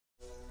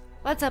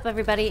What's up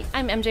everybody,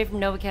 I'm MJ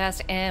from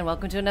Novakast and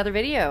welcome to another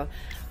video.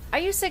 Are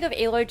you sick of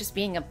Aloy just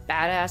being a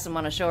badass and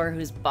want to show her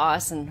who's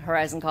boss in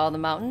Horizon Call of the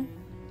Mountain?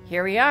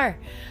 Here we are.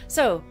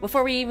 So,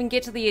 before we even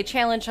get to the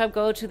challenge hub,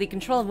 go to the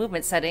control and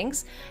movement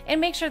settings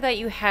and make sure that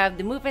you have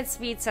the movement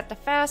speed set to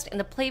fast and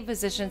the play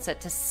position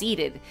set to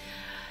seated.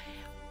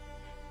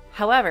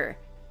 However,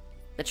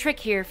 the trick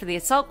here for the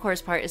assault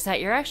course part is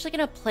that you're actually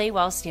going to play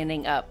while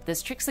standing up.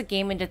 This tricks the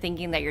game into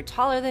thinking that you're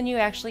taller than you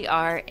actually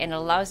are, and it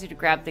allows you to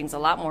grab things a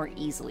lot more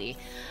easily.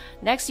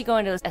 Next, you go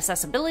into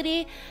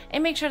accessibility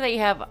and make sure that you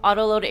have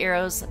auto load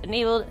arrows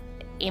enabled,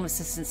 aim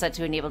assistance set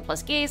to enabled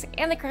plus gaze,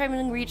 and the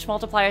climbing reach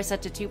multiplier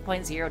set to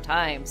 2.0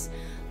 times.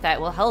 That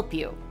will help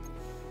you.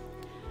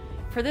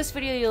 For this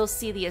video, you'll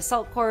see the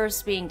assault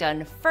course being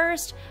done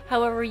first.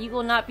 However, you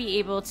will not be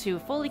able to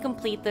fully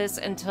complete this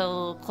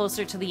until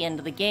closer to the end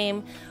of the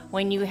game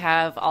when you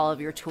have all of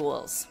your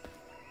tools.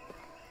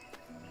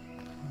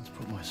 Let's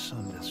put my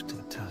sun disk to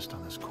the test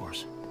on this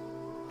course.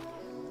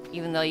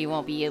 Even though you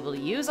won't be able to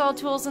use all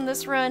tools in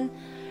this run,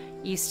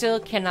 you still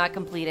cannot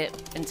complete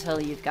it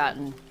until you've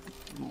gotten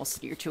most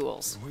of your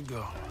tools. Here we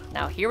go.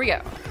 Now, here we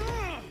go.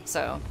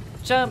 So,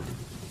 jump.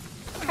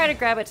 Try to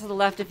grab it to the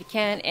left if you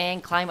can,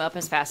 and climb up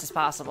as fast as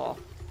possible.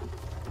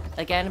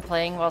 Again,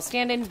 playing while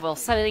standing, while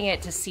setting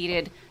it to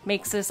seated,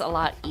 makes this a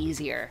lot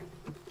easier.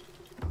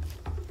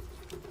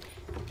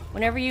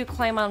 Whenever you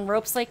climb on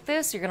ropes like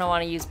this, you're going to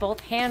want to use both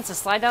hands to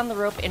slide down the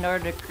rope in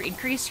order to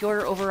increase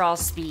your overall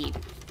speed.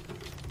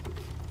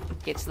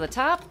 Get to the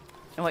top,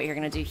 and what you're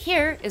going to do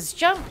here is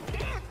jump,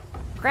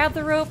 grab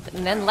the rope,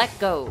 and then let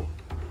go.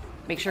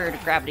 Make sure to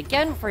grab it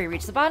again before you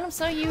reach the bottom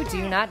so you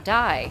do not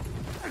die,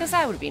 because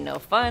that would be no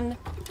fun.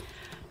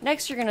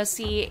 Next, you're going to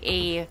see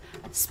a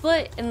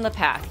split in the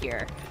path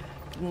here.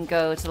 You can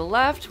go to the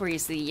left where you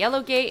see the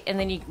yellow gate, and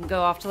then you can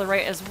go off to the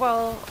right as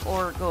well,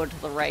 or go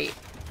to the right.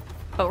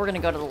 But we're going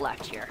to go to the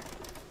left here.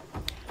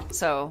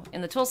 So,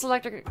 in the tool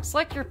selector,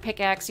 select your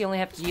pickaxe. You only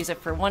have to use it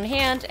for one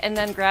hand, and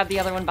then grab the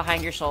other one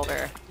behind your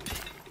shoulder.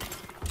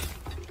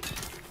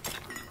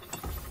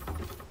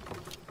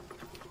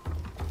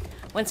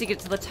 Once you get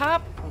to the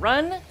top,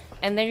 run,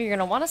 and then you're going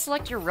to want to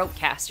select your rope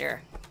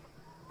caster.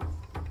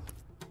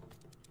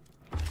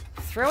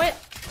 Throw it,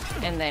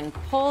 and then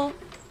pull,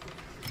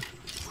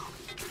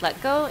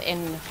 let go,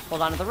 and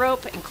hold onto the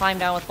rope, and climb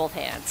down with both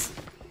hands.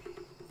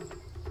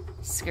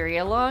 Scurry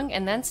along,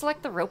 and then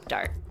select the rope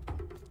dart.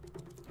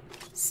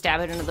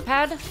 Stab it into the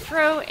pad,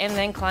 throw, and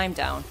then climb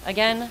down.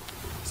 Again,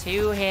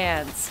 two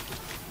hands.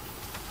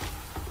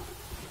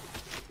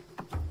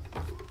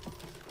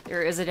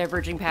 There is a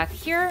diverging path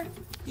here.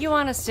 You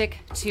want to stick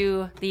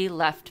to the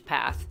left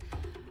path.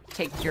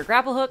 Take your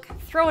grapple hook,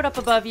 throw it up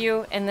above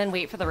you, and then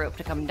wait for the rope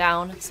to come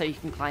down so you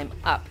can climb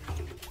up.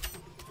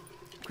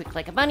 Quick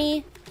like a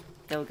bunny.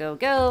 Go, go,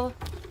 go.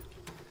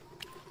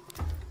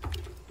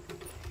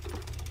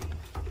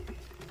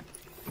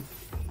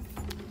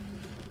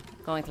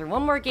 Going through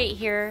one more gate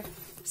here.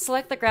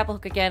 Select the grapple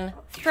hook again,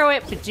 throw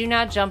it, but do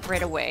not jump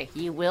right away.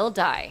 You will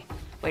die.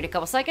 Wait a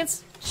couple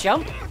seconds,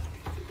 jump.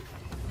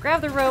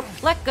 Grab the rope,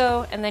 let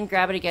go, and then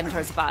grab it again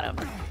towards the bottom.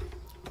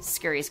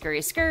 Scurry,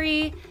 scurry,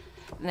 scurry.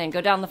 And then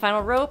go down the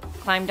final rope,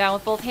 climb down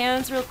with both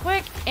hands real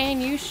quick,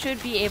 and you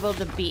should be able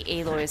to beat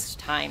Aloy's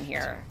time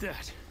here.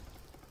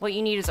 What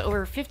you need is over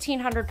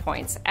 1,500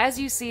 points, as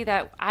you see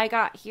that I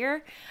got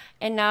here.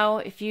 And now,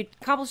 if you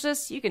accomplish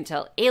this, you can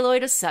tell Aloy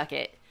to suck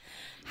it.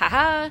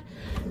 Haha!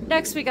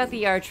 Next, we got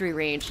the Archery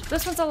Range.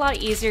 This one's a lot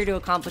easier to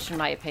accomplish in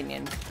my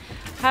opinion.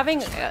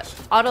 Having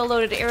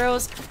auto-loaded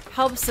arrows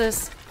helps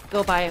this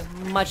go by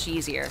much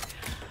easier.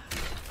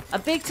 A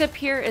big tip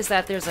here is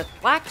that there's a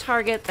black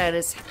target that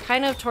is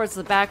kind of towards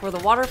the back where the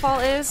waterfall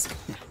is.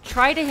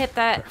 Try to hit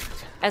that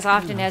as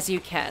often as you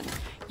can.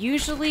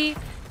 Usually,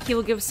 he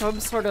will give some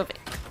sort of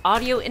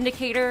audio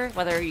indicator,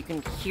 whether you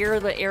can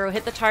hear the arrow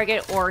hit the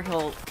target or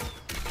he'll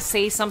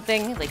say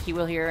something, like you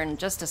will hear in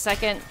just a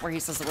second, where he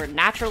says the word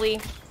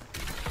naturally.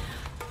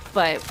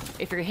 But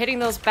if you're hitting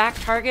those back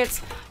targets,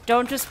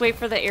 don't just wait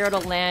for the arrow to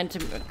land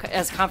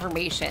as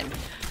confirmation.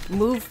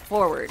 Move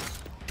forward.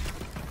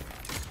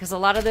 Because a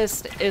lot of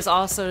this is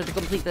also to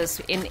complete this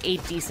in a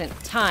decent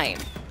time.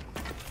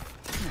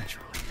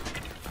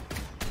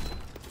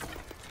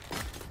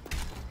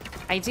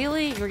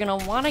 Ideally, you're going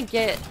to want to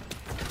get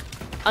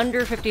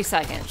under 50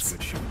 seconds.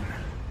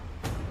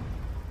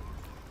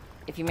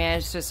 If you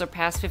manage to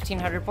surpass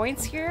 1,500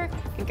 points here,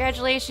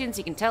 congratulations,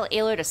 you can tell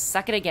Aloy to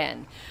suck it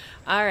again.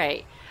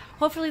 Alright,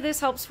 hopefully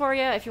this helps for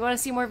you. If you want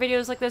to see more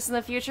videos like this in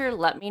the future,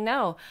 let me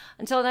know.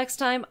 Until next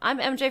time, I'm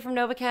MJ from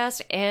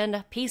Novakast,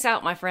 and peace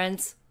out, my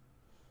friends.